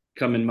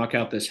come and muck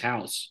out this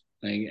house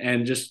thing?"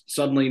 And just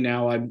suddenly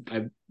now I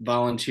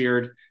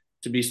volunteered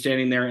to be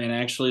standing there and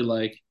actually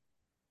like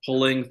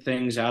pulling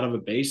things out of a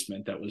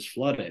basement that was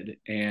flooded,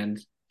 and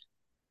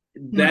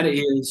that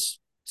Right. is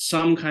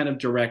some kind of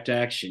direct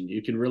action.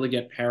 You can really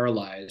get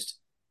paralyzed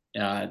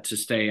to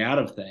stay out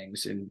of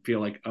things and feel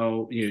like,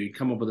 oh, you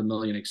come up with a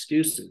million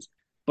excuses.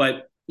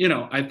 But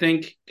I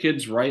think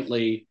kids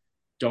rightly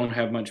don't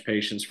have much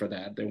patience for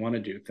that. They want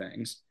to do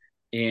things,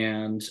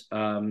 and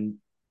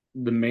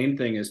the main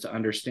thing is to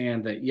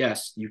understand that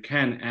yes, you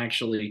can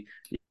actually.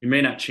 You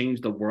may not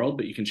change the world,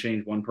 but you can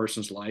change one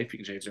person's life. You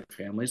can change their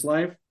family's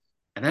life,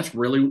 and that's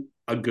really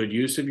a good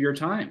use of your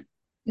time.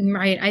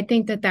 Right. I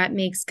think that that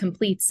makes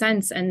complete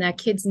sense, and that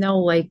kids know,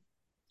 like,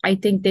 I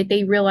think that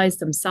they realize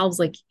themselves,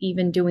 like,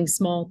 even doing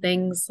small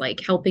things,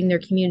 like helping their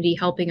community,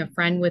 helping a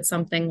friend with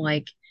something,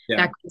 like Yeah,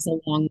 that goes a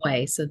long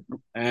way. So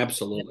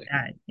absolutely.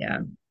 that, yeah.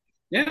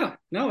 Yeah,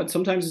 no,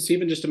 sometimes it's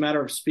even just a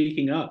matter of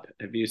speaking up.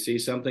 If you see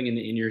something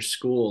in your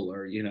school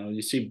or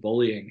you see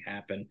bullying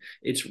happen,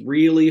 it's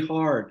really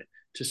hard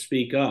to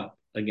speak up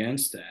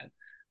against that,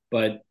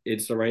 but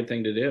it's the right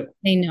thing to do.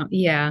 They know,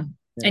 yeah.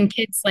 Yeah. And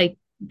kids, like,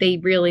 they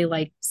really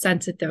like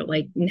sense it. They're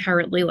like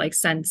inherently like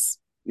sense,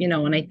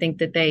 and I think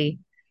that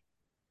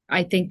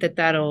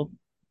that'll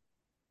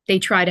they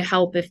try to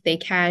help if they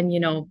can,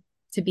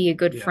 to be a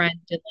good Yeah. friend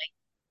and like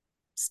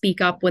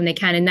speak up when they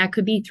can. And that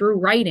could be through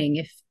writing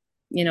if,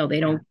 they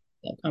don't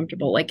feel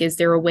comfortable. Like, is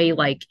there a way,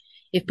 like,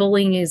 if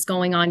bullying is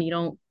going on,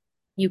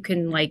 you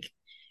can like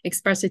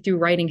express it through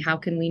writing. How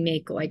can we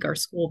make like our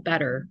school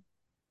better?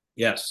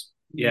 Yes.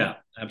 Yeah,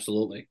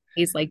 absolutely.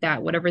 Ways like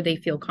that, whatever they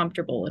feel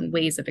comfortable in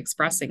ways of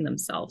expressing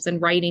themselves.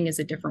 And writing is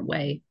a different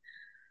way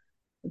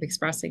of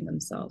expressing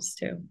themselves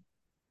too.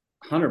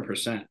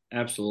 100%.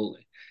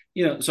 Absolutely.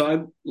 So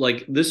I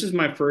like this is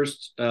my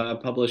first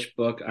published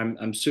book.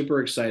 I'm super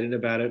excited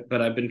about it,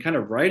 but I've been kind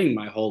of writing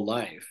my whole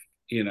life,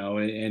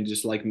 and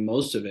just like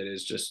most of it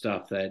is just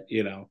stuff that,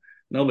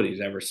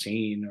 nobody's ever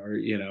seen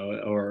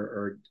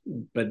or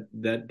but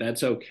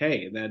that's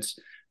okay.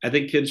 I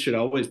think kids should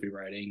always be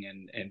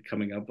writing and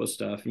coming up with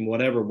stuff in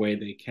whatever way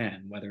they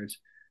can, whether it's,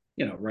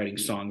 writing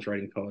songs,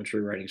 writing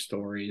poetry, writing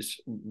stories,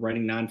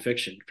 writing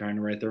nonfiction, trying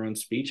to write their own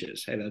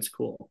speeches. Hey, that's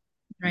cool.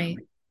 Right.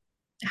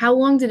 How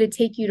long did it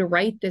take you to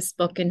write this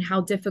book, and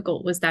how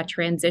difficult was that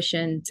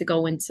transition to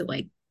go into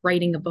like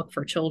writing a book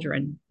for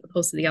children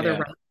opposed to the other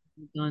writing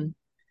you've done?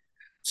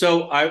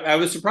 So I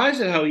was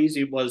surprised at how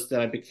easy it was that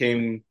I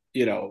became,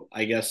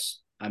 I guess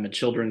I'm a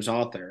children's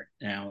author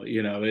now.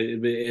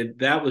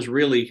 That was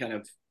really kind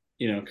of,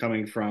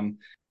 coming from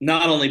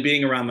not only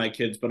being around my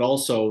kids, but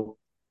also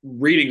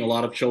reading a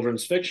lot of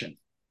children's fiction.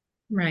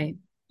 Right.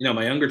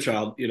 My younger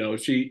child,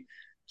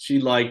 she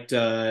liked,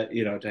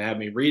 to have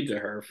me read to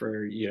her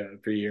for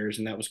years,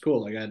 and that was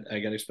cool. I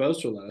got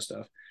exposed to a lot of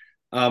stuff.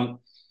 Um,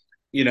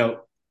 you know,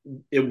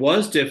 it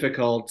was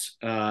difficult,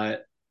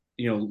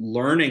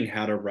 learning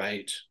how to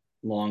write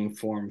long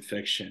form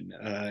fiction.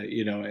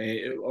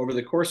 Over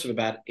the course of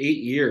about 8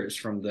 years,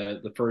 from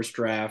the first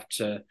draft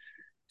to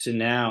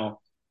now,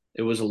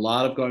 it was a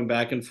lot of going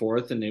back and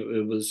forth, and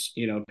it was,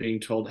 being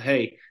told,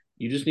 hey,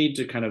 you just need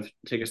to kind of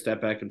take a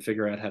step back and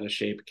figure out how to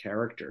shape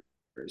characters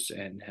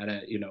and how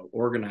to,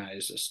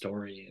 organize a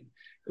story. And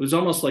it was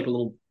almost like a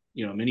little,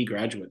 mini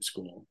graduate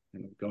school,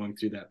 going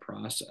through that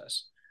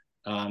process.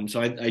 So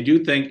I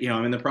do think,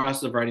 I'm in the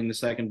process of writing the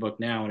second book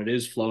now, and it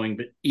is flowing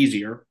but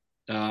easier.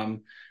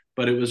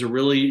 But it was a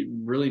really,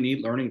 really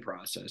neat learning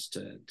process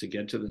to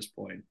get to this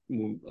point.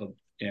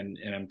 And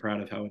I'm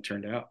proud of how it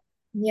turned out.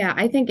 Yeah,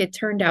 I think it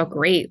turned out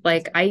great.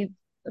 Like, I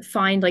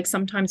find like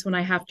sometimes when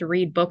I have to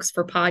read books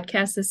for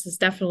podcasts, this is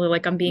definitely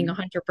like I'm being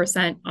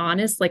 100%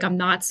 honest. Like, I'm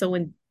not so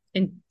in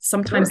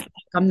sometimes Sure.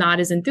 I'm not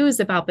as enthused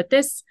about, but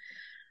this,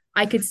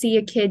 I could see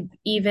a kid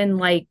even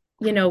like,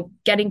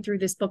 getting through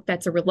this book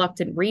that's a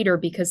reluctant reader,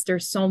 because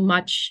there's so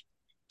much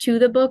to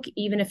the book.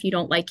 Even if you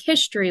don't like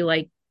history,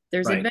 like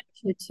there's Right.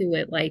 adventure to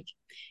it. Like,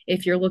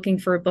 if you're looking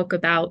for a book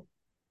about,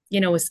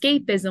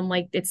 escapism,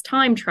 like it's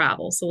time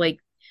travel. So like,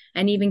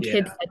 and even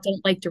kids Yeah. that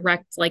don't like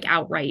direct, like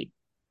outright,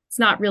 it's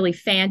not really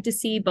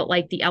fantasy, but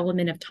like the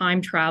element of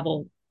time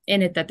travel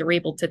in it, that they're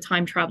able to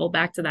time travel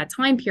back to that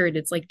time period.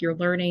 It's like you're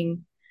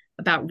learning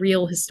about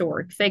real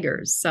historic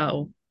figures.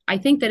 So I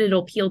think that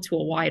it'll appeal to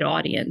a wide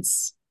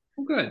audience.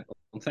 Well, good.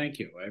 Well, thank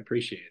you. I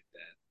appreciate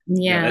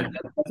that. Yeah.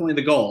 That's definitely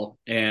the goal.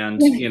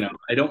 And,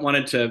 I don't want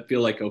it to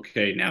feel like,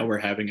 okay, now we're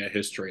having a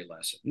history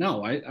lesson.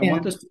 No, I Yeah.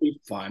 want this to be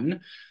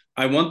fun.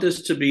 I want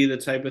this to be the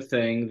type of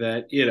thing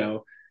that,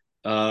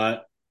 uh,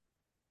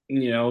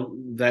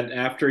 that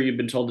after you've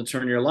been told to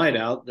turn your light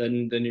out,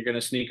 then you're going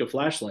to sneak a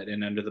flashlight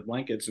in under the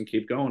blankets and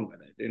keep going with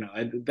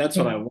it. That's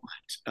what Yeah. I want.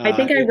 I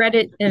think I read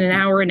it in an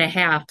hour and a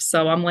half.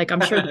 So I'm like,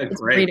 I'm sure the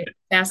kids will read Great. it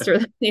faster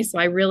than me. So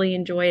I really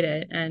enjoyed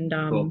it. And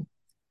Cool.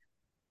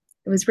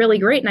 it was really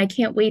great. And I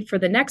can't wait for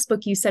the next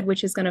book you said,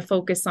 which is going to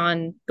focus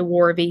on the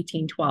War of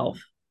 1812.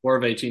 War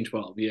of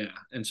 1812, yeah.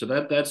 And so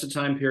that's a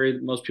time period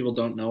that most people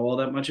don't know all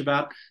that much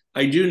about.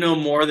 I do know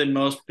more than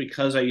most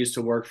because I used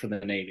to work for the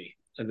Navy.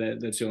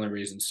 That's the only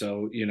reason.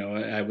 So,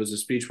 I was a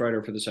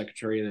speechwriter for the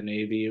Secretary of the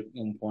Navy at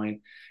one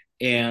point.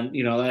 And,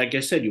 like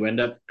I said, you end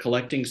up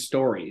collecting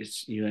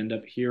stories. You end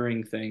up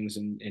hearing things,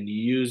 and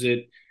you use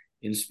it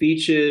in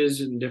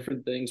speeches and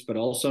different things, but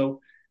also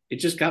it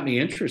just got me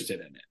interested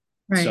in it.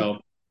 Right. So,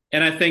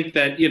 and I think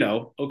that,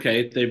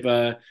 okay,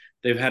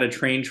 they've had a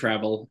train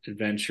travel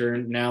adventure.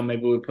 Now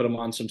maybe we put them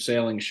on some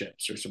sailing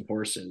ships or some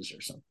horses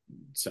or something.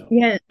 So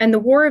Yeah. And the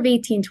War of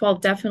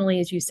 1812, definitely,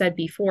 as you said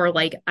before,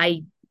 like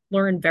I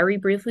learned very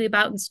briefly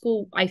about in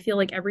school. I feel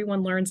like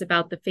everyone learns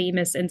about the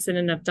famous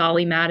incident of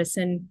Dolly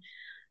Madison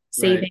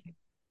saving right.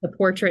 the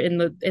portrait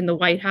in the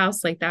White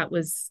House. Like that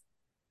was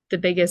the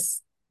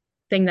biggest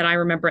thing that I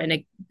remember, and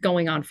it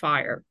going on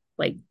fire.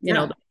 Like,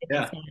 Yeah.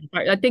 Yeah.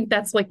 I think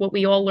that's like what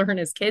we all learn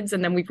as kids.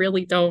 And then we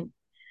really don't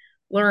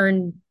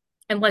learn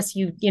unless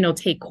you,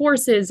 take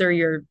courses, or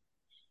you're,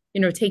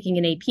 taking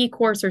an AP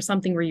course or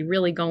something where you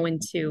really go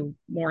into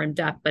more in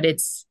depth. But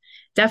it's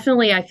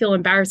definitely, I feel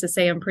embarrassed to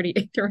say I'm pretty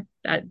ignorant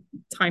that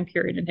time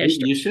period in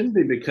history. You shouldn't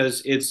be,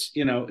 because it's,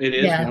 it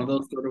is Yeah. one of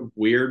those sort of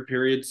weird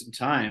periods in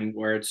time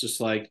where it's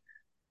just like,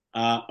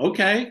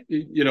 okay,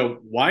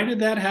 why did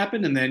that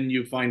happen? And then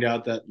you find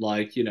out that,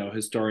 like,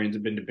 historians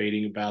have been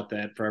debating about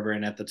that forever.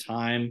 And at the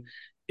time,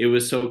 it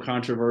was so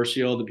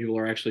controversial that people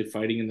are actually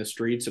fighting in the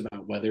streets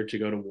about whether to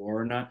go to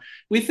war or not.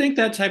 We think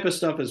that type of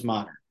stuff is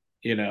modern,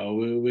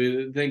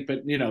 we think,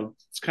 but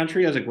this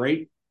country has a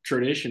great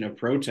tradition of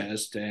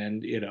protest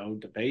and,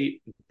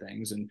 debate and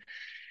things. And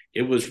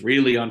it was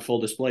really on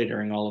full display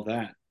during all of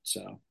that.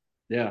 So,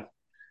 yeah.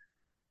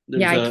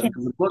 There's a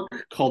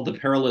book called The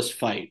Perilous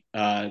Fight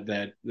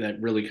that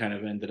really kind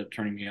of ended up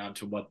turning me on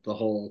to what the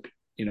whole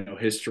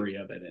history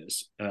of it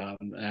is.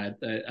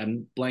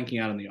 I'm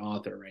blanking out on the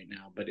author right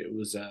now, but it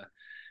was a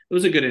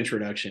good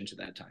introduction to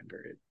that time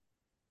period.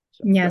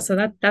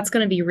 So that's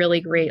going to be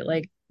really great.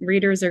 Like,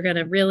 readers are going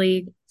to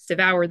really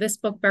devour this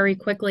book very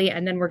quickly,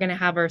 and then we're going to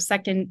have our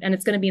second, and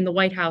it's going to be in the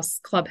White House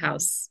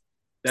Clubhouse.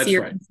 That's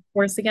right. Of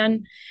course,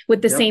 again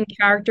with the same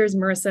characters,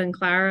 Marissa and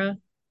Clara.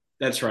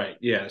 That's right.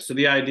 Yeah. So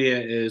the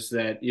idea is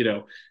that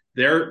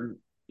their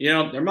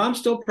mom's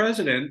still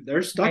president.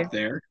 They're stuck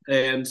there,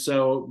 and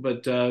so,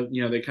 but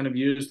they kind of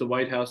use the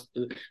White House.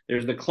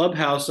 There's the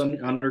clubhouse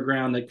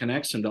underground that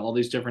connects them to all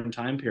these different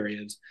time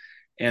periods,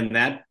 and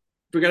that,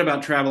 forget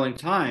about traveling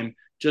time.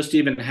 Just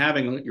even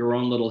having your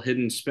own little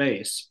hidden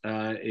space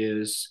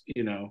is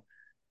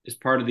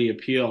part of the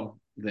appeal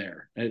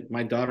there.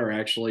 My daughter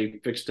actually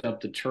fixed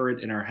up the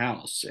turret in our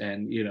house,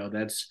 and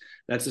that's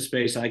a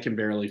space I can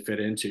barely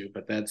fit into,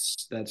 but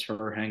that's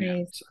her hangout.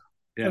 Nice.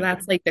 So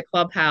that's like the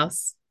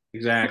clubhouse.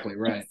 Exactly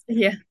right.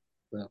 Yeah.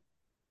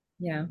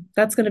 Yeah,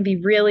 that's going to be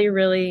really,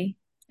 really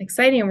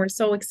exciting, and we're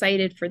so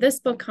excited for this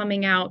book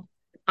coming out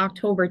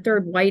October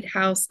 3rd, White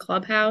House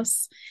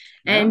Clubhouse.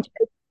 And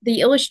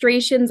the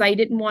illustrations, I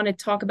didn't want to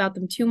talk about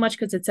them too much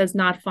because it says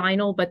not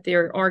final, but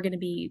there are going to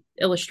be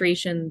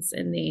illustrations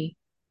in the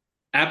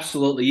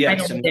absolutely,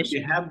 yes. And what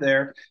you have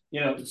there,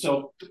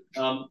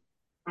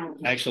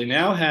 actually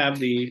now have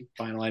the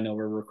final. I know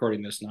we're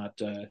recording this, not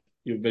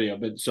video,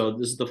 but so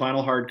this is the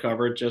final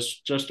hardcover,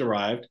 just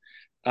arrived.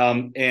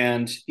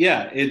 And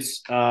yeah,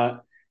 it's I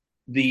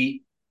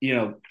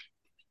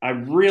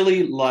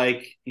really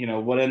like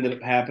what ended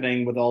up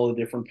happening with all the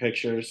different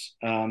pictures.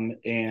 And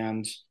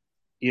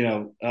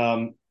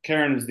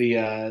Karen is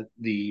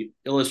the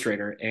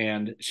illustrator,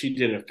 and she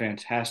did a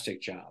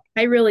fantastic job.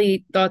 I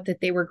really thought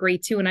that they were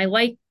great too, and I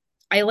like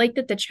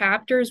that the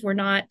chapters were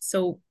not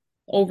so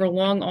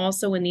overlong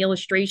also, and the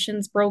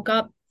illustrations broke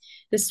up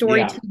the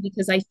story too,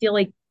 because I feel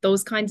like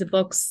those kinds of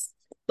books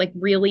like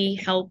really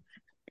help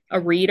a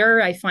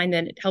reader. I find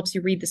that it helps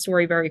you read the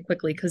story very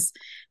quickly, because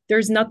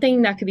there's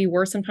nothing that could be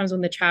worse sometimes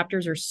when the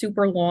chapters are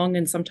super long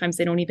and sometimes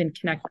they don't even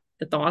connect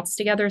the thoughts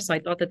together. So I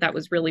thought that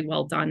was really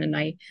well done, and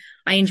I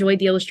enjoyed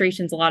the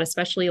illustrations a lot,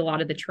 especially a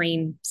lot of the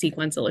train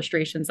sequence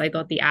illustrations. I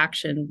thought the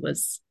action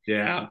was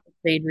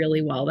played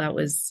really well. That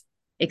was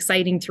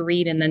exciting to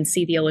read, and then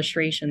see the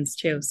illustrations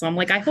too. So I'm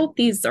like, I hope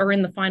these are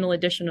in the final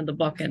edition of the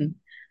book. And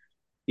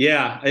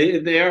yeah,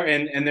 they are,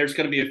 and there's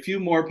going to be a few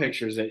more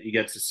pictures that you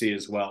get to see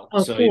as well.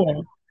 Oh, so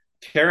cool.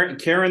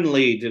 Karen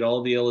Lee did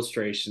all the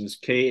illustrations,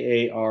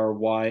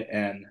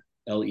 Karynlee,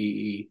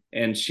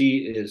 and she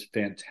is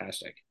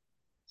fantastic.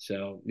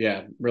 So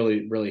yeah,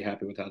 really, really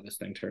happy with how this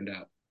thing turned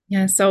out.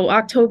 Yeah, so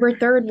October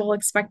 3rd, we'll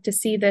expect to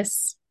see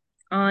this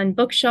on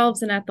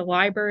bookshelves and at the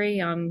library,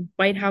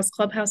 White House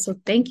Clubhouse. So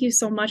thank you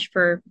so much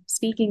for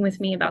speaking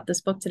with me about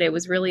this book today. It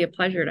was really a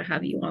pleasure to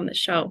have you on the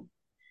show.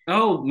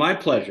 Oh, my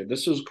pleasure.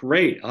 This was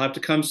great. I'll have to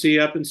come see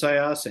you up in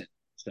Syosset.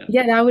 So.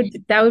 Yeah,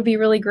 that would be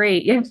really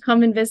great. Yeah,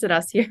 come and visit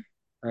us here.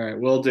 All right,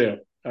 will do.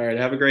 All right,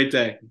 have a great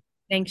day.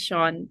 Thanks,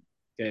 Sean.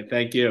 Okay,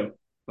 thank you.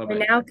 Bye-bye.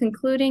 We're now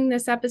concluding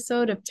this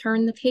episode of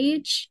Turn the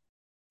Page.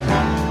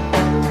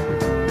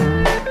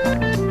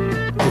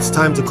 It's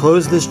time to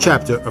close this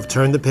chapter of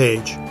Turn the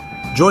Page.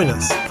 Join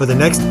us for the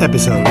next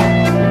episode.